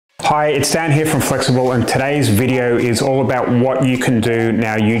Hi, it's Dan here from Flexxable, and today's video is all about what you can do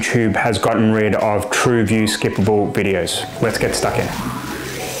now YouTube has gotten rid of TrueView skippable videos. Let's get stuck in.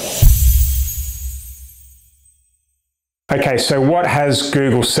 Okay, so what has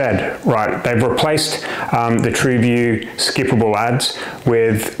Google said? Right, they've replaced the TrueView skippable ads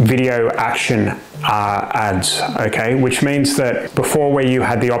with video action ads, okay, which means that before, where you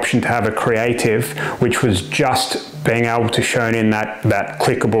had the option to have a creative, which was just being able to shown in that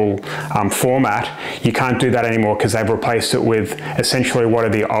clickable format, you can't do that anymore because they've replaced it with essentially what are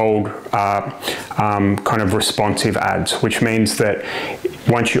the old kind of responsive ads, which means that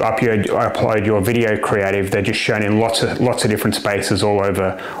once you upload your video creative, they're just shown in lots of different spaces all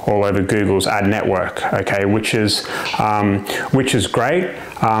over Google's ad network, okay, which is great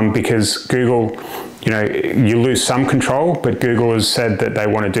because Google, you lose some control, but Google has said that they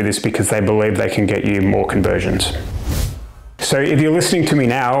want to do this because they believe they can get you more conversions. So if you're listening to me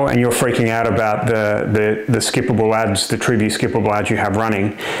now and you're freaking out about the skippable ads, the TrueView skippable ads you have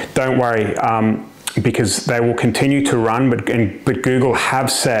running, don't worry, because they will continue to run, but Google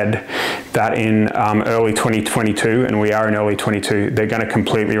have said that in early 2022, and we are in early 22, they're going to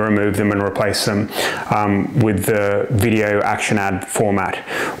completely remove them and replace them with the video action ad format,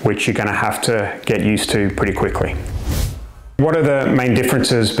 which you're going to have to get used to pretty quickly. What are the main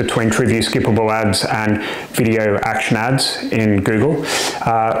differences between TrueView skippable ads and video action ads in Google?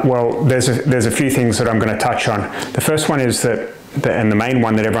 Well, there's a few things that I'm going to touch on. The first one is that, and the main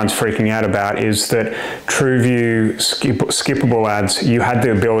one that everyone's freaking out about, is that TrueView skippable ads, you had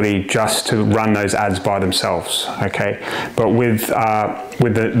the ability just to run those ads by themselves, okay? But with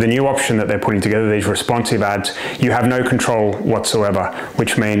the new option that they're putting together, these responsive ads, you have no control whatsoever,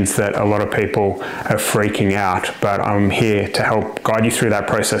 which means that a lot of people are freaking out. But I'm here to help guide you through that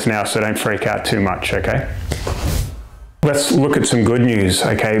process now, so don't freak out too much, okay? Let's look at some good news,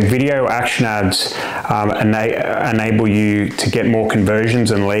 okay? Video action ads enable you to get more conversions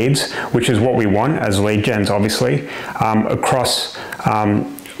and leads, which is what we want as lead gens, obviously, across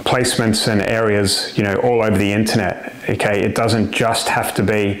placements and areas, all over the internet, okay? It doesn't just have to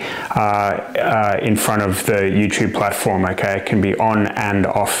be in front of the YouTube platform, okay? It can be on and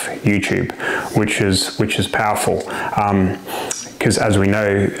off YouTube, which is powerful. Because as we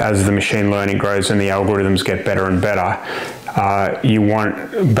know, as the machine learning grows and the algorithms get better and better, you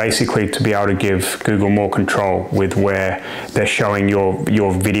want basically to be able to give Google more control with where they're showing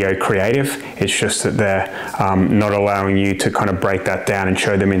your video creative. It's just that they're not allowing you to kind of break that down and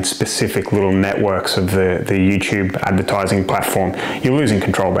show them in specific little networks of the YouTube advertising platform. You're losing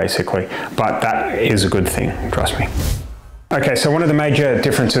control basically, but that is a good thing, trust me. Okay, so one of the major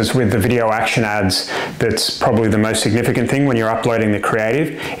differences with the video action ads, that's probably the most significant thing when you're uploading the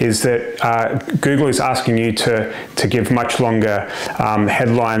creative, is that Google is asking you to give much longer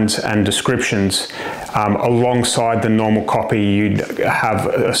headlines and descriptions alongside the normal copy you'd have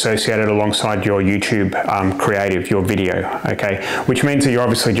associated alongside your YouTube creative, your video, okay? Which means that you're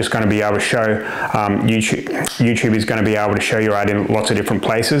obviously just going to be able to show, YouTube is going to be able to show your ad in lots of different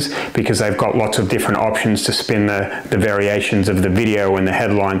places because they've got lots of different options to spin the variations of the video and the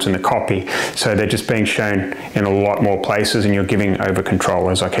headlines and the copy. So they're just being shown in a lot more places, and you're giving over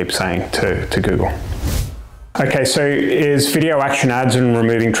control, as I keep saying, to Google. Okay, so is video action ads and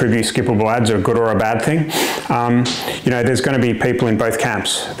removing TrueView skippable ads a good or a bad thing? There's going to be people in both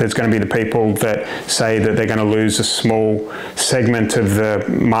camps. There's going to be the people that say that they're going to lose a small segment of the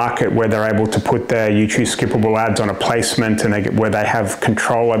market where they're able to put their YouTube skippable ads on a placement and where they have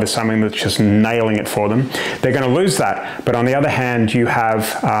control over something that's just nailing it for them. They're going to lose that. But on the other hand, you have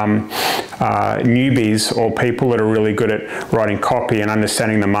newbies or people that are really good at writing copy and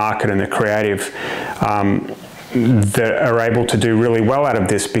understanding the market and the creative, that are able to do really well out of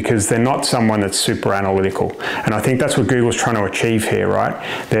this because they're not someone that's super analytical. And I think that's what Google's trying to achieve here, right?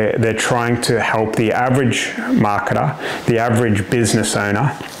 They're trying to help the average marketer, the average business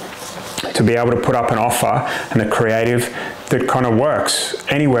owner, to be able to put up an offer and a creative that kind of works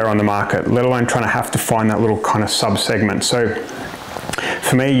anywhere on the market, let alone trying to have to find that little kind of sub-segment. So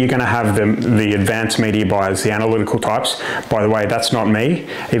for me, you're going to have the advanced media buyers, the analytical types. By the way, that's not me.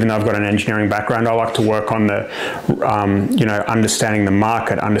 Even though I've got an engineering background, I like to work on the, understanding the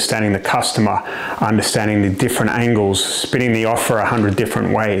market, understanding the customer, understanding the different angles, spinning the offer 100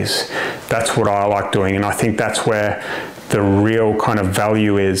 different ways. That's what I like doing, and I think that's where the real kind of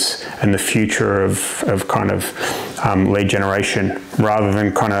value is and the future of kind of lead generation, rather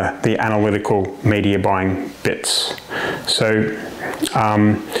than kind of the analytical media buying bits. So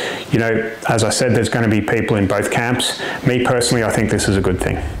as I said, there's going to be people in both camps. Me personally, I think this is a good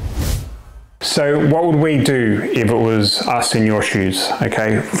thing. So what would we do if it was us in your shoes?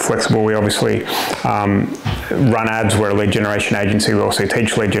 Okay, Flexxable, we obviously run ads. We're a lead generation agency. We also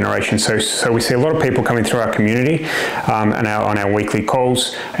teach lead generation. So we see a lot of people coming through our community and on our weekly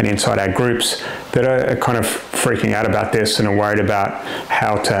calls and inside our groups that are kind of freaking out about this and are worried about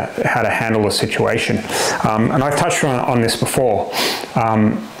how to handle the situation. And I've touched on this before.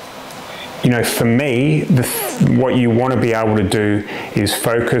 You know, for me, what you want to be able to do is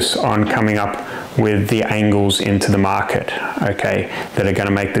focus on coming up with the angles into the market, okay, that are going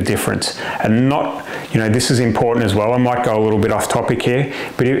to make the difference. And not, you know, this is important as well. I might go a little bit off topic here,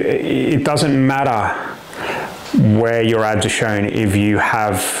 but it doesn't matter where your ads are shown if you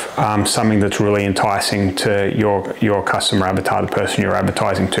have something that's really enticing to your customer avatar, the person you're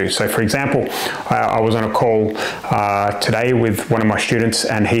advertising to. So for example, I was on a call today with one of my students,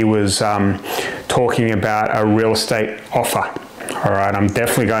 and he was talking about a real estate offer. All right, I'm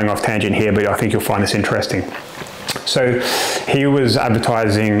definitely going off tangent here, but I think you'll find this interesting. So he was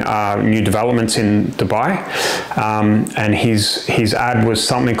advertising new developments in Dubai, and his ad was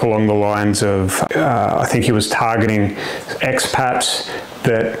something along the lines of, I think he was targeting expats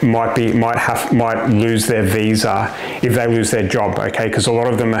that might lose their visa if they lose their job, okay? Because a lot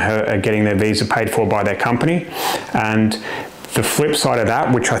of them are getting their visa paid for by their company. And the flip side of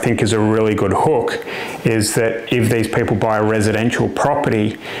that, which I think is a really good hook, is that if these people buy a residential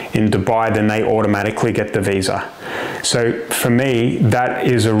property in Dubai, then they automatically get the visa. So for me, that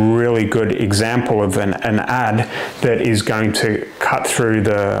is a really good example of an ad that is going to cut through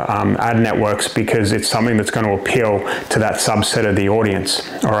the ad networks, because it's something that's going to appeal to that subset of the audience,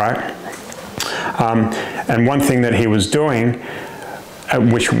 all right? And one thing that he was doing,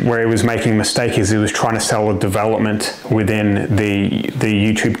 where he was making a mistake, is he was trying to sell a development within the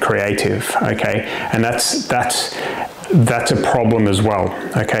YouTube creative, okay? And that's a problem as well,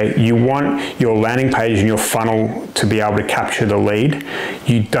 okay? You want your landing page and your funnel to be able to capture the lead.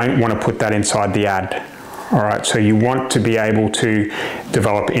 You don't want to put that inside the ad. All right, so you want to be able to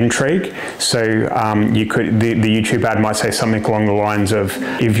develop intrigue. So the YouTube ad might say something along the lines of,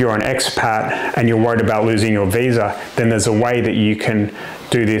 if you're an expat and you're worried about losing your visa, then there's a way that you can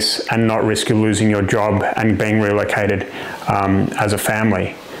do this and not risk you losing your job and being relocated as a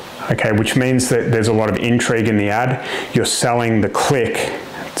family. Okay, which means that there's a lot of intrigue in the ad. You're selling the click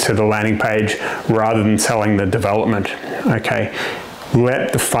to the landing page rather than selling the development, okay?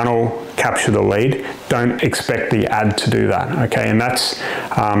 Let the funnel capture the lead. Don't expect the ad to do that, okay? And that's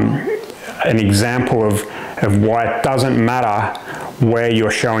an example of why it doesn't matter where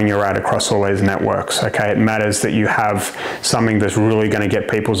you're showing your ad across all these networks, okay? It matters that you have something that's really going to get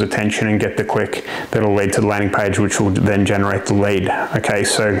people's attention and get the click that'll lead to the landing page, which will then generate the lead, okay?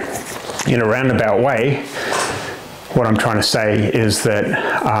 So in a roundabout way, what I'm trying to say is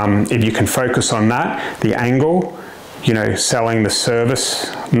that if you can focus on that, the angle, you know, selling the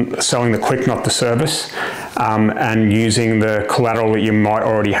service, selling the click, not the service, and using the collateral that you might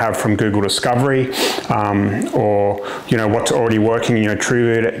already have from Google Discovery, or, you know, what's already working in your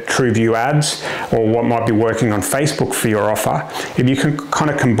TrueView ads, or what might be working on Facebook for your offer. If you can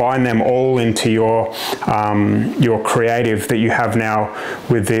kind of combine them all into your creative that you have now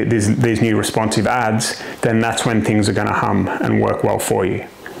with these new responsive ads, then that's when things are going to hum and work well for you.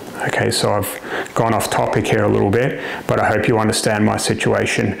 Okay, so I've gone off topic here a little bit, but I hope you understand my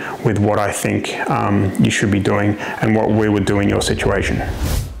situation with what I think you should be doing and what we would do in your situation.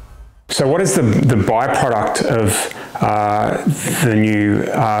 So what is the byproduct of the new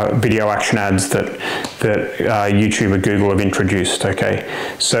video action ads that YouTube or Google have introduced, okay?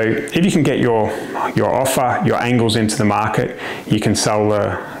 So if you can get your offer, your angles into the market, you can sell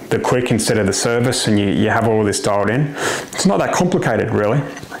the click instead of the service, and you have all of this dialed in. It's not that complicated, really.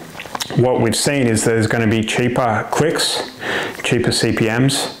 What we've seen is there's going to be cheaper clicks, cheaper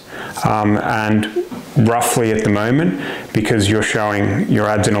CPMs, and roughly at the moment, because you're showing your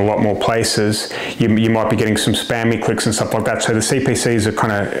ads in a lot more places, you might be getting some spammy clicks and stuff like that. So the CPCs are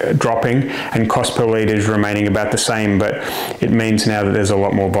kind of dropping and cost per lead is remaining about the same, but it means now that there's a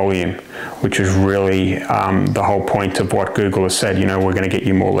lot more volume, which is really the whole point of what Google has said. You know, we're going to get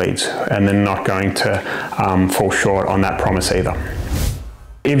you more leads, and they're not going to fall short on that promise either.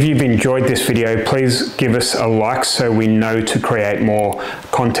 If you've enjoyed this video, please give us a like so we know to create more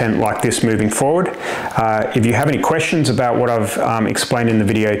content like this moving forward. If you have any questions about what I've explained in the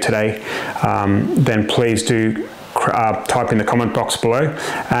video today, then please do type in the comment box below,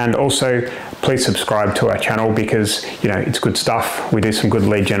 and also please subscribe to our channel, because you know it's good stuff. We do some good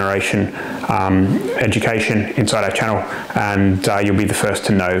lead generation education inside our channel, and you'll be the first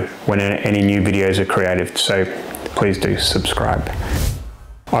to know when any new videos are created, so please do subscribe.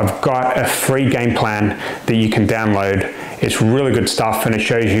 I've got a free game plan that you can download. It's really good stuff, and it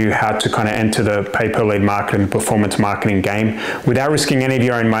shows you how to kind of enter the pay-per-lead marketing, performance marketing game without risking any of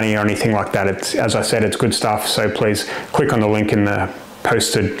your own money or anything like that. It's, as I said, it's good stuff. So please click on the link in the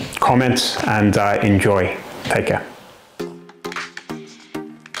posted comments and enjoy. Take care.